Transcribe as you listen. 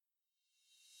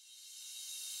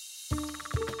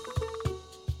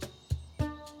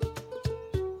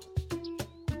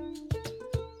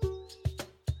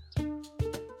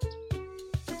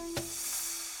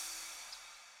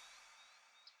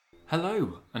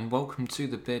Hello, and welcome to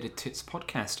the Bearded Tits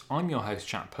podcast. I'm your host,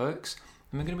 Jack Perks,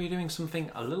 and we're going to be doing something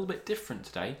a little bit different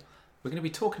today. We're going to be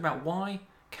talking about why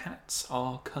cats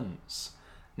are cunts.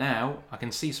 Now, I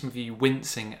can see some of you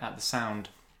wincing at the sound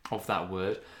of that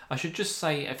word. I should just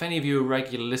say, if any of you are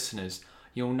regular listeners,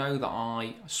 you'll know that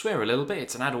I swear a little bit.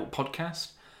 It's an adult podcast,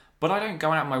 but I don't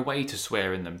go out my way to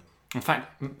swear in them. In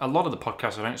fact, a lot of the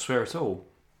podcasts I don't swear at all.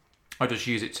 I just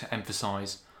use it to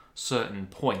emphasise certain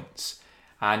points.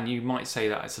 And you might say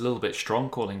that it's a little bit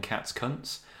strong calling cats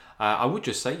cunts. I would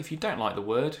just say if you don't like the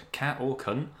word cat or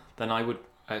cunt, then I would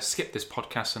skip this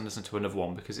podcast and listen to another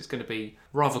one because it's going to be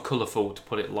rather colourful, to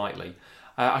put it lightly.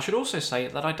 I should also say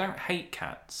that I don't hate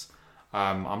cats.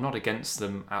 I'm not against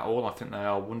them at all. I think they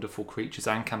are wonderful creatures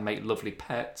and can make lovely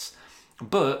pets.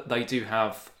 But they do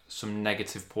have some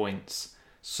negative points,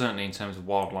 certainly in terms of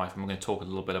wildlife, and we're going to talk a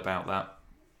little bit about that.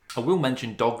 I will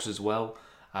mention dogs as well.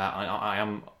 I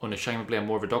am unashamedly, I'm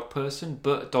more of a dog person,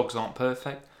 but dogs aren't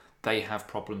perfect. They have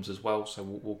problems as well, so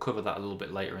we'll cover that a little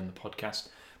bit later in the podcast.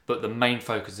 But the main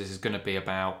focus is going to be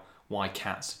about why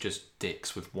cats are just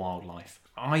dicks with wildlife.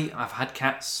 I've had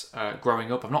cats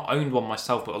growing up. I've not owned one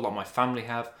myself, but a lot of my family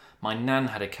have. My nan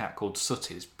had a cat called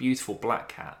Sooty, this beautiful black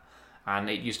cat, and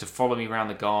it used to follow me around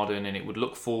the garden and it would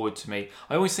look forward to me.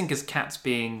 I always think as cats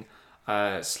being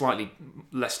slightly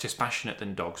less dispassionate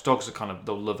than dogs. Dogs are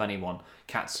they'll love anyone.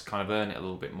 Cats kind of earn it a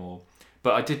little bit more.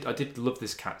 But I did love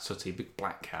this cat, Sooty, big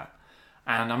black cat.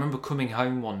 And I remember coming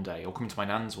home one day, or coming to my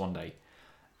nan's one day,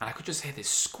 and I could just hear this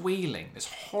squealing, this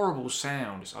horrible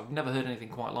sound. I've never heard anything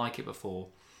quite like it before.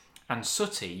 And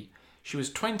Sooty, she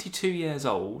was 22 years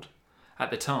old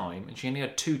at the time, and she only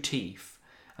had 2 teeth,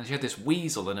 and she had this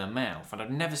weasel in her mouth. And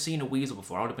I'd never seen a weasel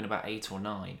before. I would have been about 8 or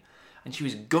 9. And she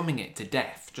was gumming it to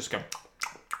death, just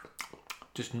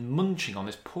munching on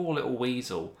this poor little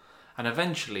weasel. And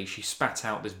eventually she spat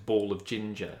out this ball of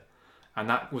ginger. And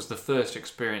that was the first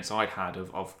experience I'd had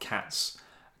of cats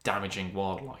damaging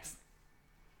wildlife.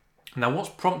 Now, what's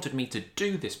prompted me to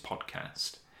do this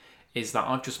podcast is that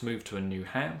I've just moved to a new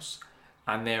house.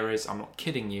 And there is, I'm not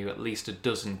kidding you, at least a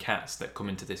dozen cats that come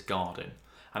into this garden.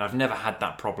 And I've never had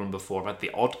that problem before. I've had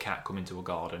the odd cat come into a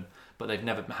garden, but they've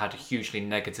never had hugely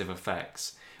negative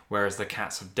effects, whereas the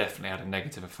cats have definitely had a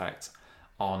negative effect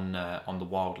on the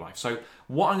wildlife. So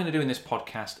what I'm going to do in this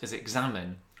podcast is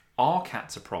examine, are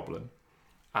cats a problem,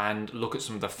 and look at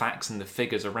some of the facts and the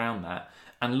figures around that,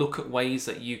 and look at ways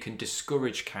that you can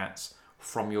discourage cats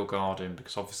from your garden,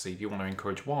 because obviously if you want to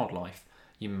encourage wildlife,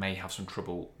 you may have some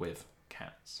trouble with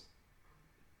cats.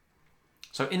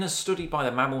 So in a study by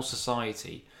the Mammal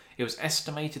Society, it was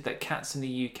estimated that cats in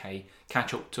the UK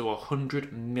catch up to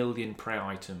 100 million prey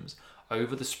items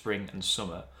over the spring and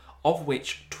summer, of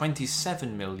which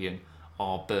 27 million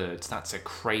are birds. That's a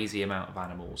crazy amount of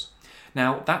animals.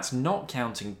 Now, that's not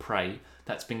counting prey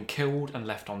that's been killed and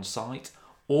left on site,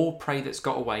 or prey that's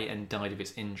got away and died of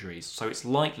its injuries, so it's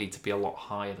likely to be a lot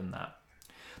higher than that.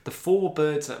 The 4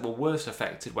 birds that were worst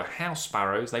affected were house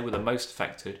sparrows. They were the most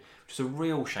affected, which is a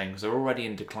real shame because they're already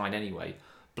in decline anyway.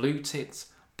 Blue tits,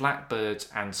 blackbirds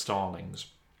and starlings.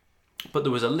 But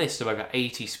there was a list of over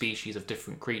 80 species of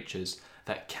different creatures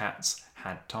that cats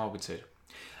had targeted.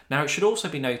 Now, it should also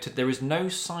be noted there is no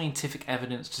scientific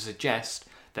evidence to suggest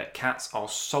that cats are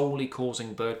solely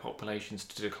causing bird populations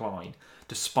to decline,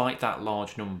 despite that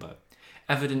large number.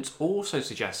 Evidence also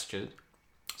suggested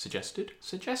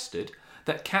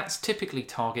that cats typically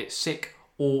target sick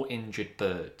or injured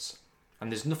birds.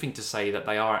 And there's nothing to say that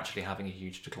they are actually having a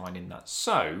huge decline in that.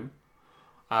 So,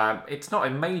 it's not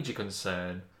a major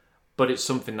concern, but it's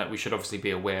something that we should obviously be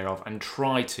aware of and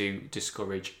try to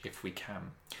discourage if we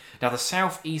can. Now, the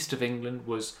southeast of England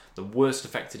was the worst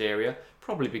affected area,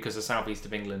 probably because the southeast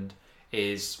of England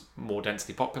is more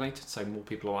densely populated, so more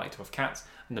people are likely to have cats,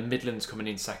 and the Midlands coming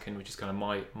in second, which is kind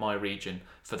of my region,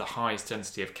 for the highest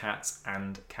density of cats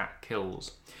and cat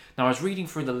kills. Now, I was reading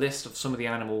through the list of some of the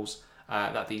animals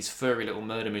that these furry little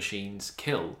murder machines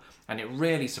kill, and it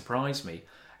really surprised me.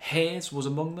 Hares was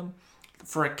among them.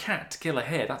 For a cat to kill a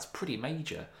hare, that's pretty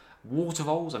major. Water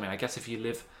voles, I guess if you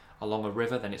live along a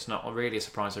river, then it's not really a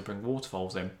surprise they bring water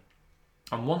voles in.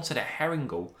 And once had a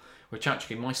herringle, which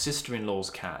actually my sister-in-law's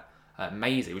cat,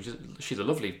 Maisie, she's a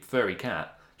lovely furry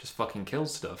cat, just fucking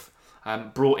kills stuff,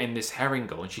 brought in this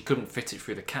herringle and she couldn't fit it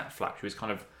through the cat flap. She was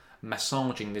kind of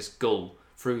massaging this gull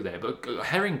through there. But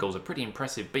herringle's a pretty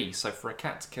impressive beast, so for a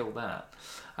cat to kill that,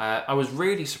 I was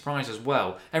really surprised as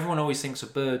well. Everyone always thinks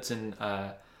of birds and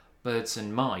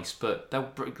mice, but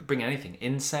they'll bring anything.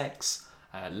 Insects,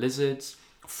 lizards,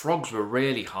 frogs were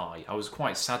really high. I was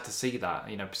quite sad to see that,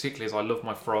 particularly as I love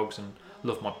my frogs and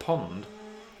love my pond.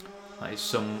 That is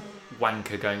some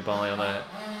wanker going by on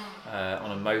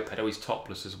on a moped. Oh, he's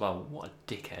topless as well. What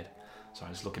a dickhead. Sorry,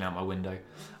 I'm just looking out my window.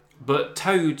 But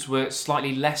toads were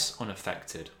slightly less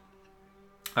unaffected.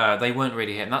 They weren't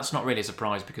really hit, and that's not really a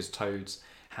surprise because toads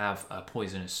have a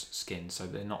poisonous skin, so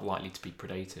they're not likely to be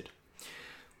predated.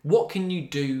 What can you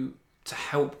do to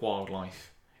help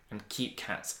wildlife and keep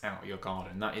cats out of your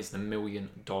garden? That is the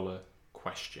 $1,000,000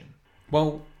 question.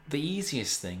 Well, the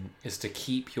easiest thing is to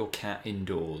keep your cat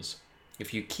indoors.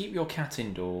 If you keep your cat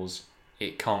indoors,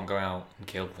 it can't go out and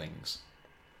kill things.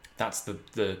 That's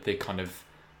the kind of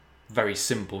very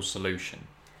simple solution.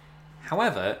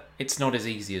 However, it's not as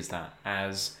easy as that,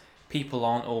 as people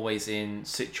aren't always in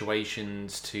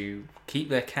situations to keep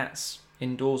their cats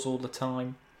indoors all the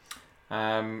time.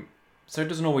 So it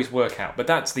doesn't always work out, but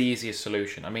that's the easiest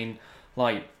solution. I mean,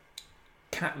 like,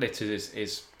 cat litter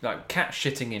is like, cat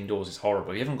shitting indoors is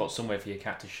horrible. You haven't got somewhere for your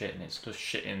cat to shit and it's just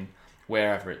shitting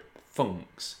wherever it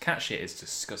funks. Cat shit is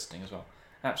disgusting as well.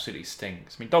 Absolutely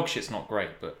stinks. I mean, dog shit's not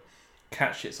great, but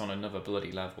cat shit's on another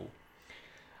bloody level.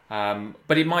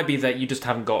 But it might be that you just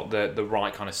haven't got the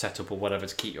right kind of setup or whatever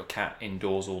to keep your cat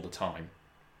indoors all the time.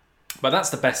 But that's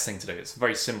the best thing to do. It's a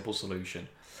very simple solution.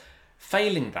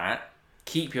 Failing that,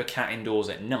 keep your cat indoors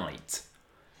at night.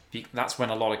 That's when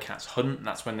a lot of cats hunt.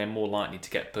 That's when they're more likely to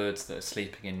get birds that are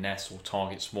sleeping in nests or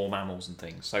target small mammals and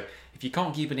things. So if you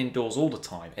can't keep it indoors all the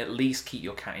time, at least keep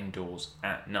your cat indoors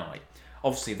at night.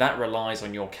 Obviously, that relies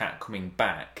on your cat coming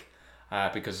back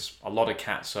because a lot of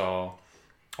cats are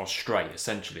stray.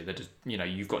 Essentially, they're just,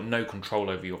 you've got no control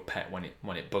over your pet when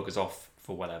it buggers off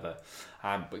for whatever.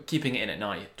 But keeping it in at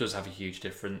night does have a huge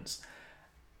difference.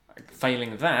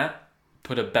 Failing that,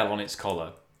 put a bell on its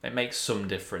collar. It makes some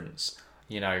difference.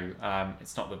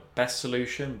 It's not the best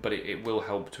solution, but it will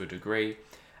help to a degree.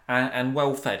 And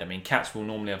well fed. I mean, cats will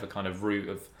normally have a kind of route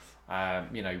of,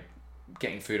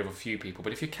 getting food off a few people.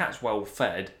 But if your cat's well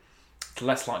fed, it's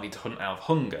less likely to hunt out of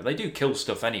hunger. They do kill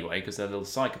stuff anyway because they're little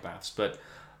psychopaths. But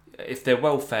if they're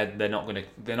well fed, they're not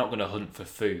gonna hunt for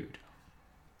food.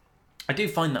 I do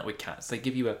find that with cats, they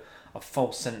give you a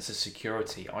false sense of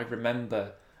security. I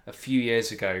remember a few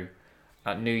years ago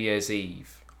at New Year's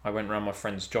Eve, I went around my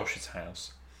friend Josh's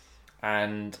house,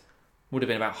 and would have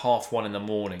been about 1:30 in the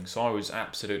morning, so I was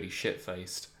absolutely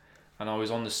shit-faced, and I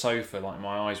was on the sofa, like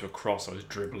my eyes were crossed, I was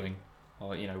dribbling,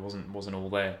 wasn't all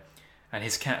there, and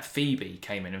his cat Phoebe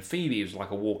came in, and Phoebe was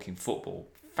like a walking football,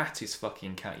 fattest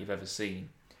fucking cat you've ever seen,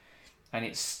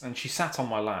 and she sat on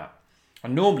my lap,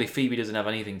 and normally Phoebe doesn't have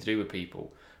anything to do with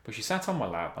people, but she sat on my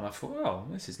lap, and I thought, oh,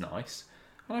 this is nice,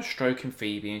 and I was stroking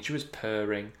Phoebe, and she was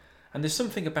purring. And there's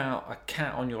something about a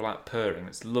cat on your lap purring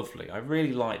that's lovely. I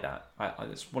really like that.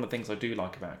 It's one of the things I do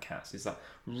like about cats, is that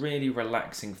really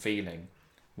relaxing feeling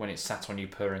when it's sat on you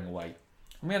purring away.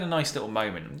 And we had a nice little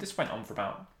moment. This went on for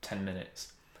about 10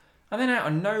 minutes. And then out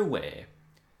of nowhere,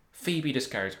 Phoebe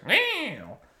just goes,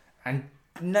 meow, and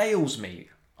nails me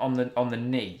on the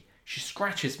knee. She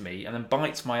scratches me and then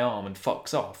bites my arm and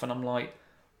fucks off. And I'm like,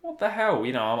 what the hell?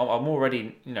 I'm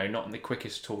already, not the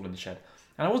quickest tool in the shed.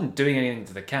 And I wasn't doing anything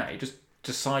to the cat. He just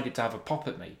decided to have a pop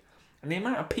at me. And the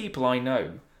amount of people I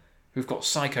know who've got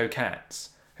psycho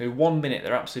cats, who 1 minute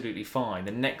they're absolutely fine,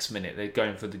 the next minute they're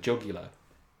going for the jugular.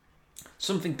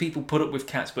 Something people put up with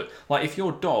cats, but like if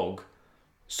your dog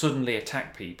suddenly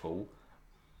attacked people,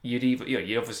 you'd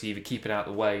obviously either keep it out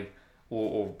of the way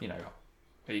or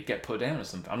you get put down or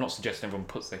something. I'm not suggesting everyone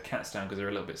puts their cats down because they're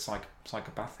a little bit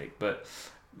psychopathic, but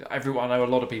I know a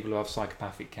lot of people who have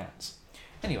psychopathic cats.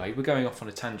 Anyway, we're going off on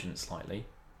a tangent slightly.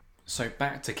 So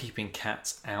back to keeping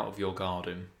cats out of your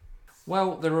garden.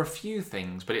 Well, there are a few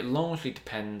things, but it largely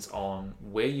depends on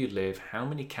where you live, how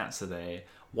many cats are there,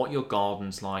 what your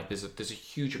garden's like. There's a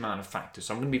huge amount of factors.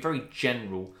 So I'm going to be very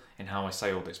general in how I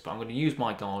say all this, but I'm going to use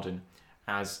my garden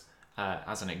as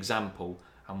an example,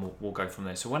 and we'll go from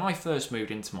there. So when I first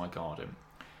moved into my garden,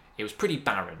 it was pretty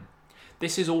barren.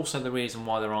 This is also the reason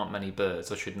why there aren't many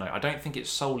birds, I should know. I don't think it's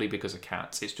solely because of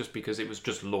cats, it's just because it was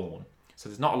just lawn. So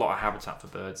there's not a lot of habitat for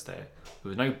birds there. There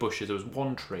was no bushes, there was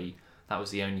one tree, that was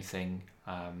the only thing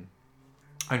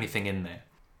in there.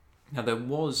 Now there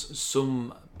was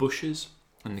some bushes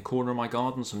in the corner of my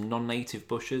garden, some non-native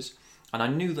bushes, and I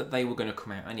knew that they were going to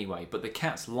come out anyway, but the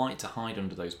cats like to hide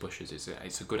under those bushes.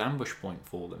 It's a good ambush point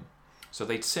for them. So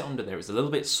they'd sit under there. It's a little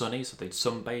bit sunny, so they'd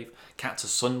sunbathe. Cats are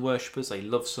sun worshippers. They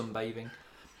love sunbathing.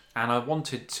 And I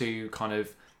wanted to kind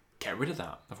of get rid of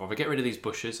that. If I get rid of these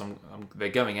bushes, they're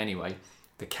going anyway.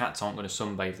 The cats aren't going to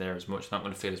sunbathe there as much. They're not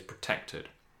going to feel as protected.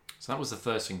 So that was the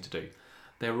first thing to do.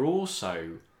 There were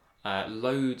also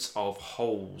loads of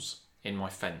holes in my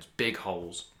fence, big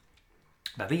holes.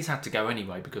 Now these had to go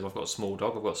anyway because I've got a small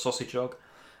dog. I've got a sausage dog.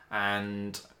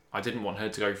 And I didn't want her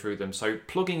to go through them. So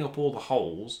plugging up all the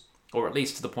holes, or at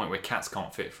least to the point where cats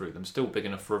can't fit through them, still big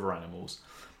enough for other animals,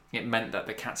 it meant that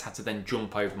the cats had to then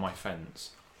jump over my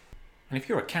fence. And if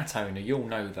you're a cat owner, you'll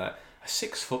know that a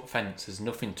 6-foot fence is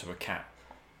nothing to a cat.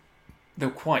 They'll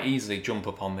quite easily jump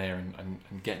up on there and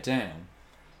get down.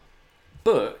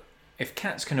 But if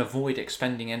cats can avoid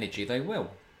expending energy, they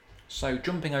will. So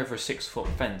jumping over a 6-foot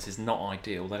fence is not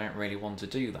ideal. They don't really want to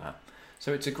do that.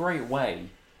 So it's a great way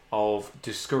of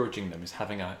discouraging them, is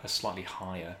having a slightly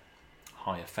higher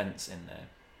fence in there.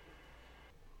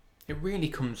 It really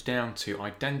comes down to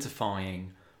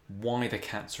identifying why the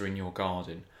cats are in your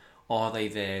garden. Are they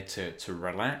there to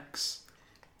relax,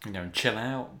 and chill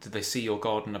out? Do they see your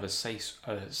garden as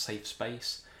a safe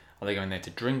space? Are they going there to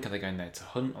drink? Are they going there to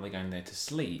hunt? Are they going there to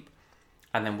sleep?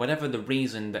 And then whatever the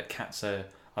reason that cats are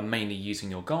mainly using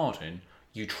your garden,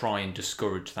 you try and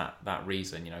discourage that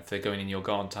reason. If they're going in your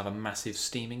garden to have a massive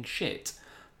steaming shit,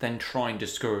 then try and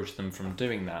discourage them from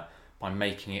doing that by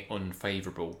making it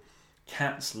unfavourable.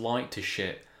 Cats like to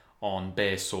shit on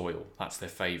bare soil. That's their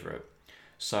favourite.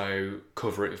 So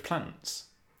cover it with plants.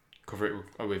 Cover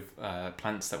it with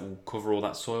plants that will cover all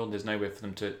that soil. There's nowhere for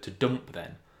them to dump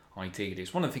then, ideally.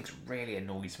 It's one of the things that really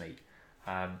annoys me.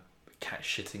 Cat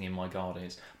shitting in my garden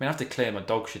is... I have to clear my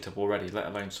dog shit up already, let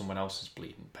alone someone else's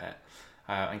bleeding pet.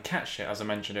 And cat shit, as I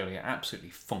mentioned earlier, absolutely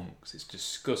funks. It's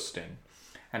disgusting.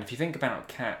 And if you think about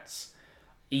cats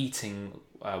eating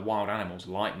wild animals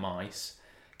like mice,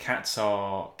 cats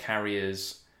are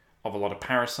carriers of a lot of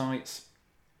parasites,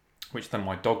 which then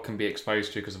my dog can be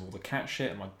exposed to because of all the cat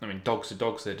shit. Dogs are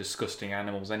dogs, they're disgusting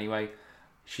animals anyway.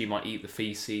 She might eat the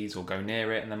feces or go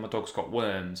near it, and then my dog's got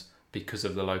worms because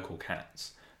of the local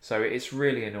cats. So it's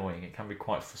really annoying. It can be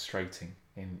quite frustrating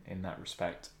in that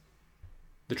respect.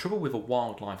 The trouble with a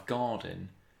wildlife garden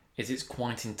is it's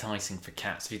quite enticing for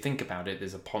cats. If you think about it,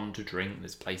 there's a pond to drink,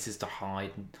 there's places to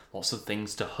hide, and lots of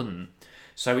things to hunt.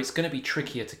 So it's going to be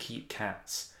trickier to keep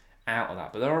cats out of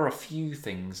that. But there are a few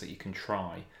things that you can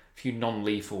try, a few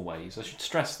non-lethal ways. I should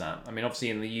stress that. Obviously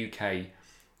in the UK,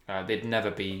 there'd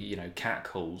never be, cat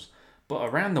calls. But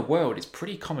around the world, it's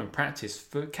pretty common practice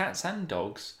for cats and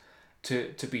dogs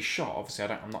to be shot. Obviously,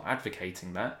 I'm not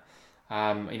advocating that.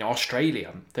 In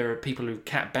Australia, there are people who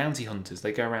cat bounty hunters.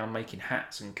 They go around making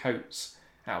hats and coats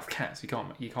out of cats. You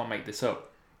can't make this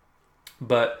up.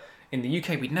 But in the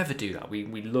UK, we'd never do that.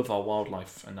 We love our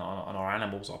wildlife and our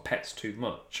animals, our pets too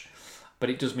much. But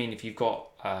it does mean if you've got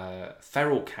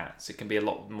feral cats, it can be a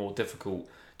lot more difficult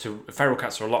to... Feral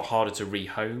cats are a lot harder to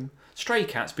rehome. Stray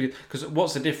cats, because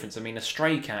what's the difference? A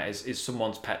stray cat is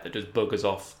someone's pet that just buggers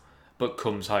off but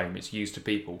comes home. It's used to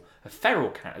people. A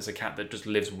feral cat is a cat that just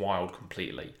lives wild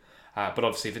completely. But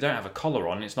obviously, if they don't have a collar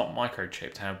on, it's not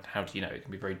microchipped. How do you know? It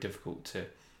can be very difficult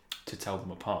to tell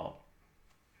them apart.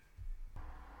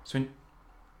 So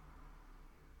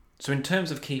in terms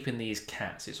of keeping these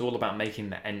cats, it's all about making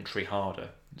the entry harder.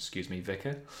 Excuse me,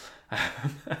 Vicar.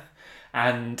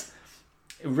 And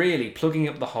really plugging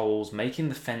up the holes, making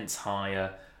the fence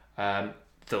higher.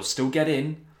 They'll still get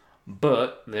in,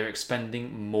 but they're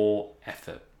expending more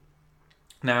effort.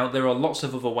 Now, there are lots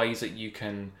of other ways that you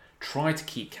can try to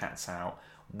keep cats out.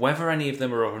 Whether any of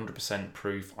them are 100%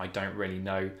 proof, I don't really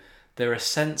know. There are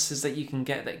sensors that you can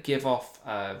get that give off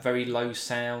very low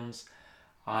sounds.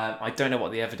 I don't know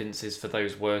what the evidence is for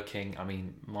those working.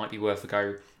 Might be worth a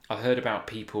go. I've heard about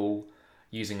people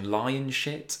using lion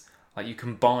shit. Like, you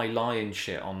can buy lion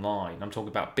shit online. I'm talking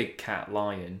about big cat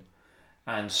lion,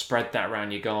 and spread that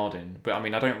around your garden. But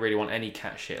I don't really want any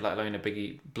cat shit, let alone a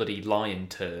big bloody lion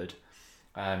turd.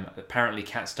 Apparently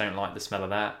cats don't like the smell of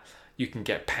that. You can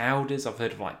get powders. I've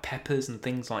heard of like peppers and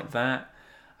things like that.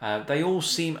 They all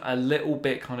seem a little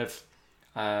bit kind of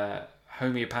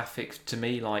homeopathic to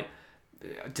me. Like,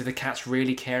 do the cats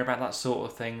really care about that sort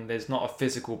of thing? There's not a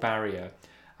physical barrier.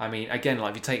 Again,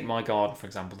 like if you take my garden, for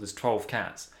example, there's 12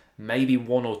 cats. Maybe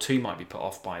 1 or 2 might be put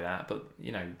off by that, but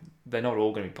they're not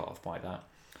all going to be put off by that.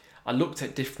 I looked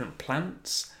at different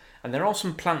plants, and there are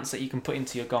some plants that you can put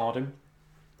into your garden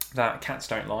that cats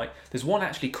don't like. There's one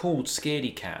actually called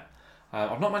Scaredy Cat.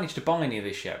 I've not managed to buy any of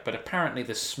this yet, but apparently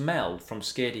the smell from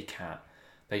Scaredy Cat,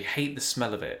 they hate the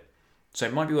smell of it. So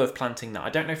it might be worth planting that. I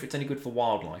don't know if it's any good for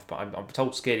wildlife, but I'm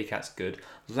told Scaredy Cat's good.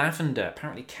 Lavender.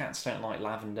 Apparently cats don't like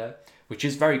lavender, which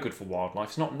is very good for wildlife.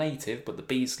 It's not native, but the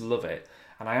bees love it.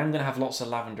 And I am going to have lots of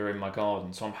lavender in my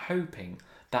garden, so I'm hoping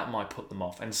that might put them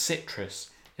off. And citrus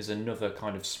is another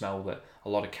kind of smell that a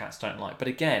lot of cats don't like. But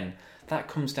again, that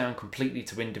comes down completely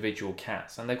to individual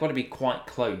cats, and they've got to be quite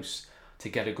close to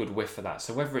get a good whiff of that.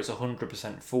 So whether it's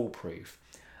 100% foolproof,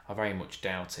 I very much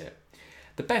doubt it.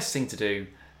 The best thing to do,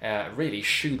 really,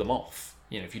 shoo them off.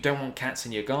 if you don't want cats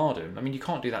in your garden, I mean, you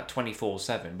can't do that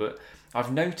 24/7, but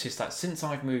I've noticed that since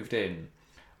I've moved in,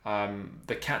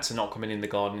 the cats are not coming in the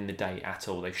garden in the day at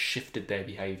all. They've shifted their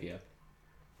behaviour.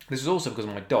 This is also because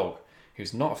of my dog,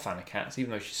 who's not a fan of cats,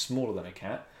 even though she's smaller than a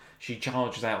cat. She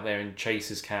charges out there and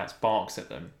chases cats, barks at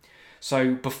them.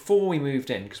 So before we moved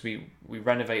in, because we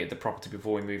renovated the property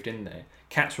before we moved in there,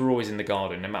 cats were always in the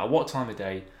garden. No matter what time of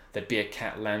day, there'd be a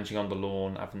cat lounging on the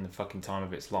lawn, having the fucking time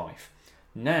of its life.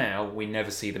 Now, we never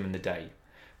see them in the day,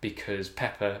 because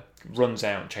Pepper runs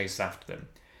out and chases after them.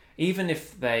 Even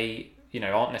if they,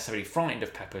 aren't necessarily frightened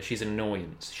of Pepper, she's an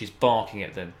annoyance. She's barking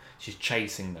at them. She's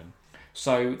chasing them.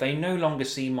 So they no longer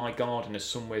see my garden as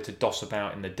somewhere to doss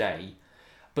about in the day,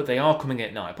 but they are coming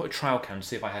at night. I put a trail cam to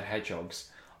see if I had hedgehogs.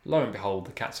 Lo and behold,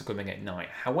 the cats are coming at night.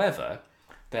 However,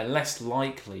 they're less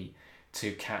likely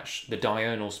to catch the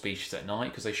diurnal species at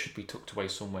night because they should be tucked away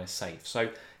somewhere safe.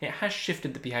 So it has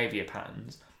shifted the behaviour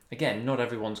patterns. Again, not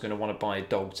everyone's going to want to buy a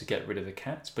dog to get rid of the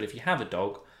cats, but if you have a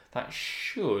dog, that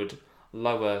should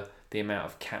lower the amount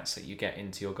of cats that you get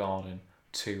into your garden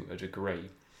to a degree.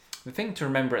 The thing to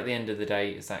remember at the end of the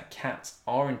day is that cats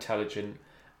are intelligent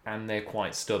and they're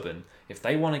quite stubborn. If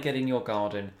they want to get in your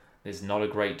garden, there's not a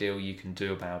great deal you can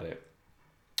do about it.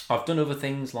 I've done other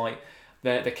things like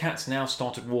the cats now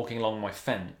started walking along my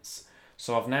fence.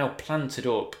 So I've now planted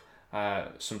up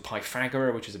some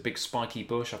Pythagoras, which is a big spiky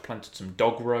bush. I've planted some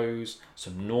dog rose,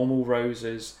 some normal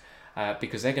roses,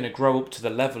 because they're going to grow up to the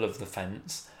level of the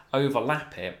fence,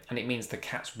 overlap it, and it means the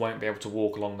cats won't be able to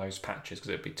walk along those patches because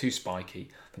it'd be too spiky.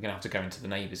 They're going to have to go into the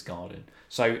neighbour's garden.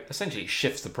 So essentially it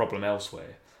shifts the problem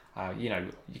elsewhere.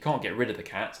 You can't get rid of the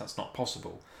cats, that's not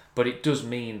possible. But it does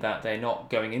mean that they're not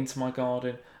going into my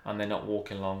garden and they're not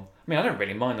walking along. I mean, I don't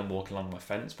really mind them walking along my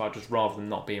fence, but I'd just rather them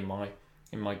not be in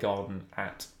my garden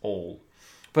at all.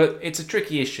 But it's a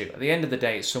tricky issue. At the end of the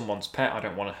day, it's someone's pet. I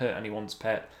don't want to hurt anyone's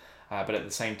pet. But at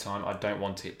the same time, I don't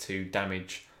want it to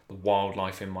damage the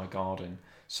wildlife in my garden.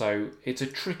 So it's a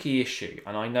tricky issue.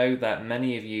 And I know that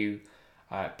many of you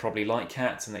probably like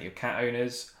cats and that you're cat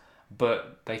owners,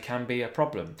 but they can be a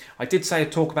problem. I did say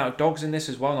I'd talk about dogs in this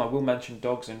as well, and I will mention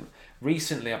dogs. And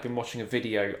recently I've been watching a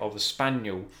video of a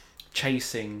spaniel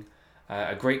chasing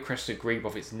a great crested grebe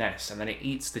off its nest, and then it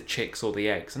eats the chicks or the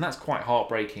eggs, and that's quite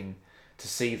heartbreaking to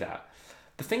see that.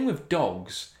 The thing with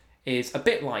dogs is a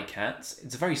bit like cats.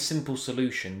 It's a very simple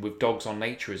solution with dogs on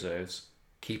nature reserves.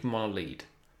 Keep them on a lead,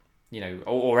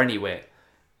 or anywhere.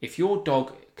 If your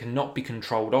dog cannot be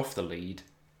controlled off the lead,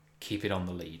 keep it on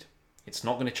the lead. It's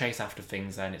not going to chase after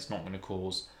things then. It's not going to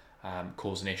cause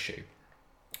an issue.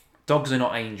 Dogs are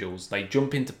not angels. They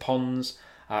jump into ponds.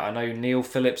 I know Neil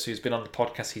Phillips, who's been on the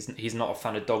podcast, he's not a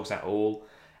fan of dogs at all.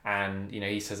 And,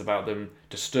 he says about them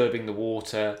disturbing the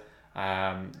water,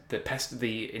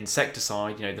 the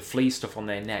insecticide, the flea stuff on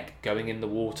their neck, going in the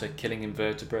water, killing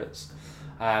invertebrates,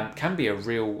 can be a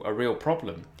real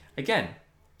problem. Again,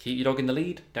 keep your dog in the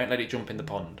lead. Don't let it jump in the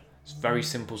pond. It's very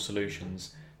simple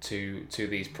solutions to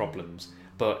these problems,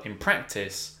 but in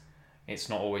practice it's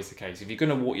not always the case. If you're going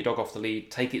to walk your dog off the lead,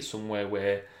 take it somewhere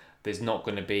where there's not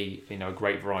going to be a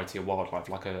great variety of wildlife,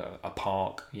 like a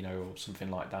park, or something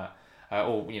like that,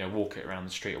 or walk it around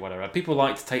the street or whatever. People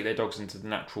like to take their dogs into the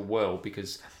natural world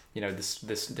because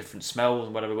there's different smells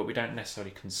and whatever, but we don't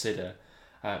necessarily consider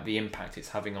the impact it's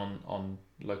having on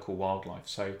local wildlife.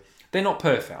 So they're not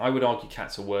perfect. I would argue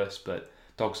cats are worse, but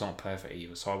dogs aren't perfect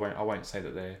either, so I won't say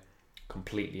that they're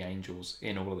completely angels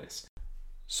in all of this.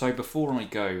 So before I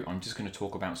go, I'm just going to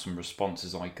talk about some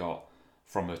responses I got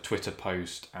from a Twitter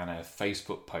post and a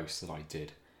Facebook post that I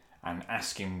did, and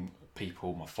asking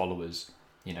people, my followers,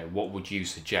 what would you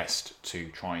suggest to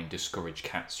try and discourage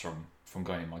cats from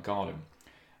going in my garden?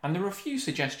 And there were a few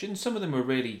suggestions. Some of them were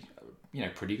really,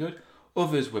 pretty good.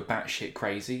 Others were batshit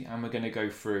crazy, and we're going to go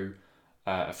through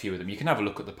a few of them. You can have a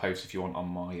look at the post if you want on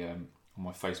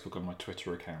my Facebook and my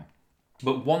Twitter account.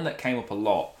 But one that came up a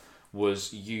lot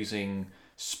was using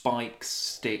spikes,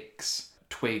 sticks,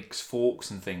 twigs, forks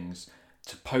and things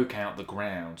to poke out the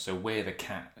ground. So where the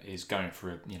cat is going for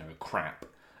a crap,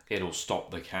 it'll stop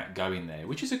the cat going there,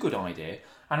 which is a good idea.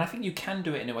 And I think you can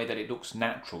do it in a way that it looks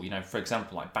natural. For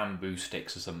example, like bamboo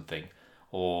sticks or something,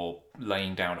 or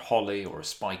laying down holly or a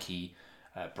spiky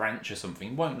branch or something.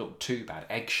 It won't look too bad.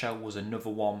 Eggshell was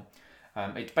another one.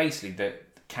 It's basically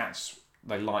that cats,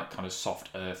 they like kind of soft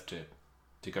earth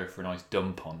to go for a nice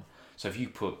dump on. So if you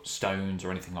put stones or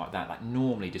anything like that, that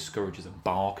normally discourages them.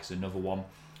 Bark is another one.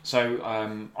 So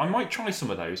I might try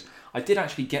some of those. I did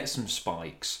actually get some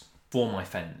spikes for my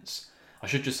fence. I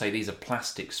should just say these are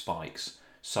plastic spikes.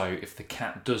 So if the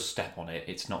cat does step on it,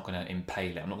 it's not going to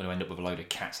impale it. I'm not going to end up with a load of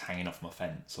cats hanging off my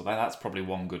fence. So that's probably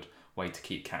one good way to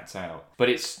keep cats out. But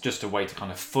it's just a way to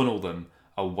kind of funnel them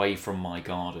away from my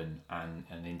garden and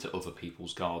into other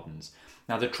people's gardens.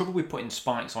 Now, the trouble with putting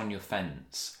spikes on your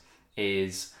fence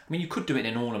is, I mean, you could do it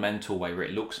in an ornamental way where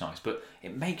it looks nice, but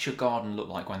it makes your garden look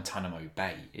like Guantanamo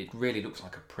Bay. It really looks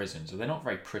like a prison, so they're not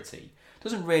very pretty. It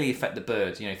doesn't really affect the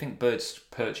birds. You know, think birds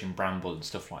perch in bramble and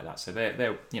stuff like that, so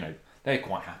they're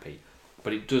quite happy.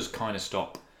 But it does kind of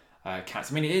stop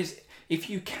cats. I mean, it is, if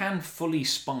you can fully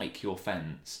spike your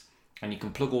fence and you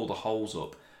can plug all the holes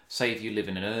up, say if you live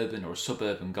in an urban or a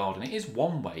suburban garden, it is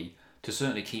one way to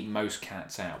certainly keep most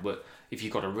cats out. But if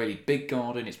you've got a really big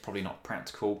garden, it's probably not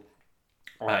practical.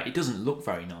 It doesn't look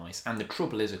very nice. And the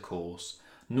trouble is, of course,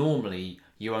 normally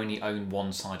you only own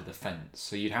one side of the fence.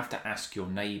 So you'd have to ask your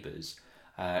neighbours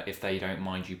if they don't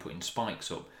mind you putting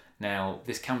spikes up. Now,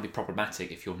 this can be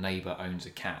problematic if your neighbour owns a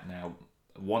cat. Now,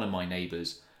 one of my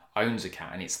neighbours owns a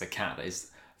cat, and it's the cat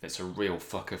that's a real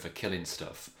fucker for killing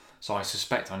stuff. So I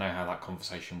suspect I know how that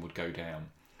conversation would go down.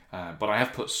 But I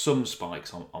have put some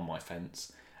spikes on my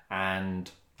fence,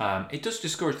 and it does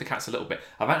discourage the cats a little bit.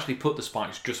 I've actually put the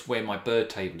spikes just where my bird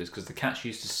table is, because the cats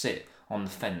used to sit on the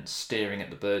fence staring at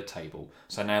the bird table.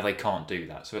 So now they can't do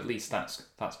that. So at least that's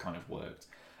kind of worked.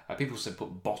 People said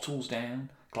put bottles down,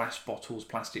 glass bottles,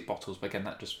 plastic bottles, but again,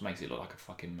 that just makes it look like a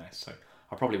fucking mess. So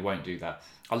I probably won't do that.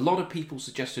 A lot of people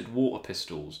suggested water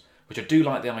pistols, which I do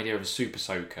like the idea of a super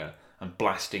soaker and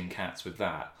blasting cats with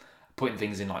that. Putting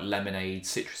things in like lemonade,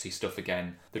 citrusy stuff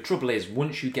again. The trouble is,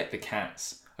 once you get the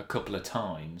cats a couple of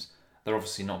times, they're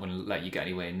obviously not going to let you get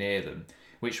anywhere near them,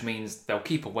 which means they'll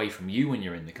keep away from you when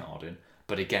you're in the garden.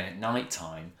 But again, at night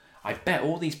time, I bet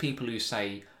all these people who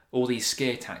say all these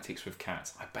scare tactics with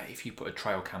cats, I bet if you put a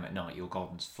trail cam at night, your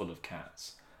garden's full of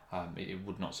cats. It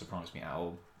would not surprise me at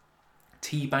all.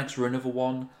 Tea bags were another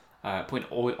one. Putting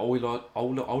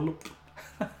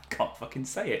can't fucking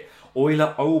say it.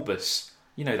 Euler albus.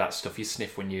 You know that stuff you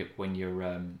sniff when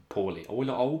you're poorly.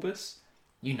 Euler albus?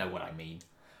 You know what I mean.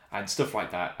 And stuff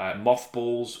like that.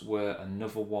 Mothballs were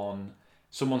another one.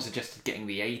 Someone suggested getting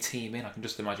the A-team in. I can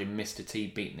just imagine Mr. T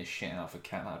beating the shit out of a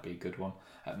cat. That'd be a good one.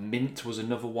 Mint was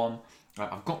another one.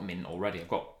 I've got mint already. I've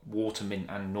got water mint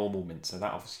and normal mint, so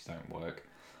that obviously don't work.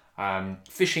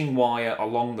 Fishing wire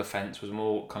along the fence was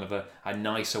more kind of a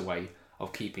nicer way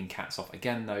of keeping cats off.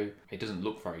 Again, though, it doesn't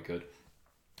look very good.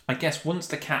 I guess once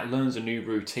the cat learns a new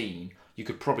routine, you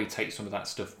could probably take some of that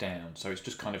stuff down. So it's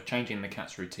just kind of changing the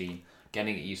cat's routine,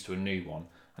 getting it used to a new one,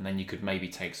 and then you could maybe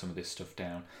take some of this stuff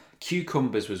down.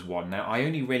 Cucumbers was one. Now, I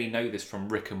only really know this from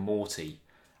Rick and Morty,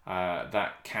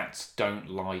 that cats don't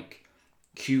like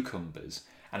cucumbers.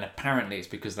 And apparently it's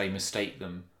because they mistake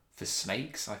them for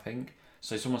snakes, I think.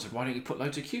 So someone said, why don't you put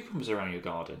loads of cucumbers around your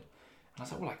garden? And I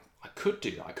thought, well, I could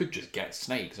do that. I could just get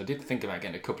snakes. I did think about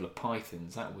getting a couple of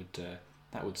pythons. That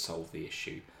would solve the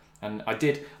issue. And I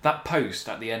did that post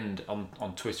at the end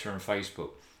on Twitter and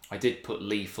Facebook. I did put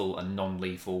lethal and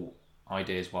non-lethal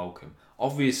ideas welcome.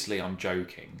 Obviously, I'm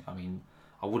joking. I mean,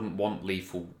 I wouldn't want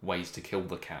lethal ways to kill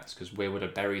the cats, because where would I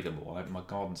bury them all? My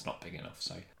garden's not big enough,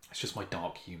 so it's just my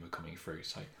dark humour coming through.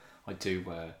 So I do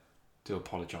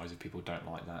apologise if people don't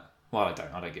like that. Well, I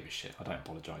don't give a shit. I don't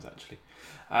apologise, actually.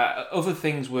 Other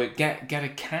things were get a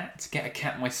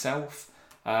cat myself.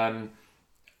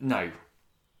 No,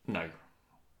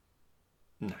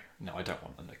 I don't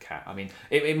want another cat. I mean,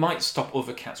 it might stop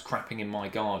other cats crapping in my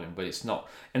garden, but it's not,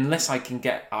 unless I can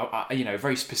get a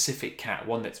very specific cat,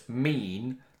 one that's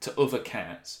mean to other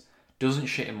cats, doesn't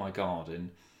shit in my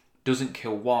garden, doesn't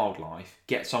kill wildlife,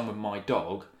 gets on with my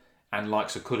dog, and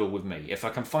likes a cuddle with me. If I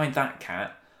can find that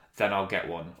cat, then I'll get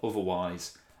one.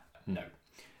 Otherwise, no.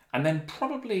 And then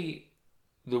probably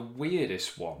the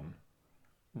weirdest one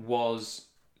was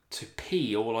to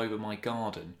pee all over my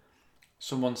garden.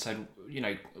 Someone said,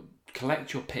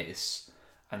 collect your piss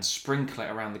and sprinkle it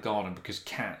around the garden, because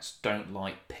cats don't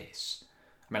like piss.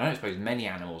 I mean, I don't suppose many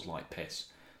animals like piss.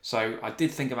 So I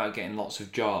did think about getting lots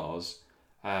of jars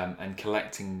and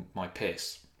collecting my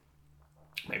piss,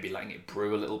 maybe letting it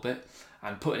brew a little bit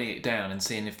and putting it down and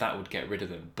seeing if that would get rid of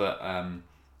them. But I'm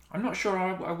not sure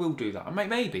I will do that.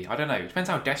 Maybe, I don't know. It depends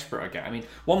how desperate I get. I mean,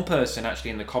 one person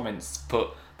actually in the comments put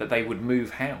that they would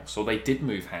move house, or they did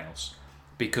move house,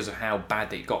 because of how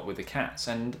bad it got with the cats.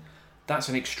 And that's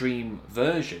an extreme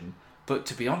version. But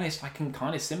to be honest, I can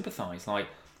kind of sympathise. Like,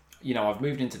 I've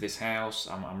moved into this house.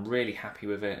 I'm really happy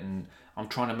with it, and I'm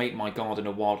trying to make my garden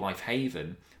a wildlife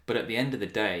haven. But at the end of the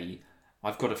day,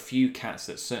 I've got a few cats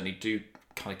that certainly do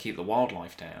kind of keep the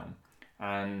wildlife down.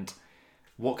 And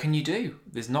what can you do?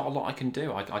 There's not a lot I can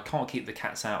do. I can't keep the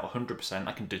cats out 100%.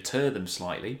 I can deter them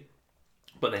slightly,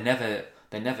 but they're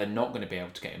never not going to be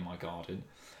able to get in my garden.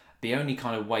 The only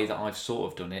kind of way that I've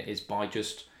sort of done it is by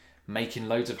just making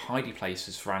loads of hidey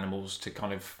places for animals to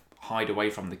kind of hide away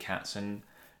from the cats and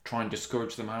try and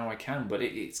discourage them how I can. But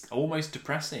it's almost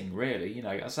depressing, really. You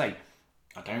know, I say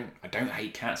I don't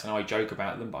hate cats. I know I joke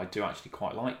about them, but I do actually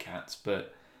quite like cats.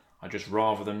 But I just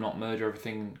rather them not murder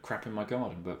everything crap in my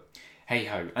garden. But hey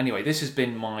ho. Anyway, this has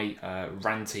been my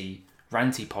ranty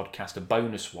podcast, a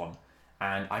bonus one,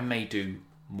 and I may do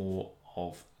more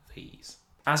of these.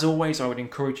 As always, I would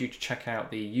encourage you to check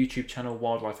out the YouTube channel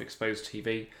Wildlife Exposed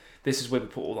TV. This is where we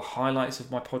put all the highlights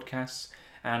of my podcasts,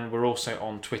 and we're also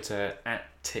on Twitter at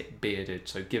TitBearded,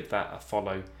 so give that a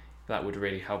follow. That would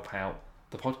really help out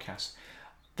the podcast.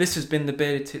 This has been the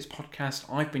Bearded Tits podcast.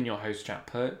 I've been your host, Jack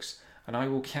Perks, and I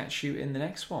will catch you in the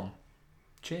next one.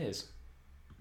 Cheers.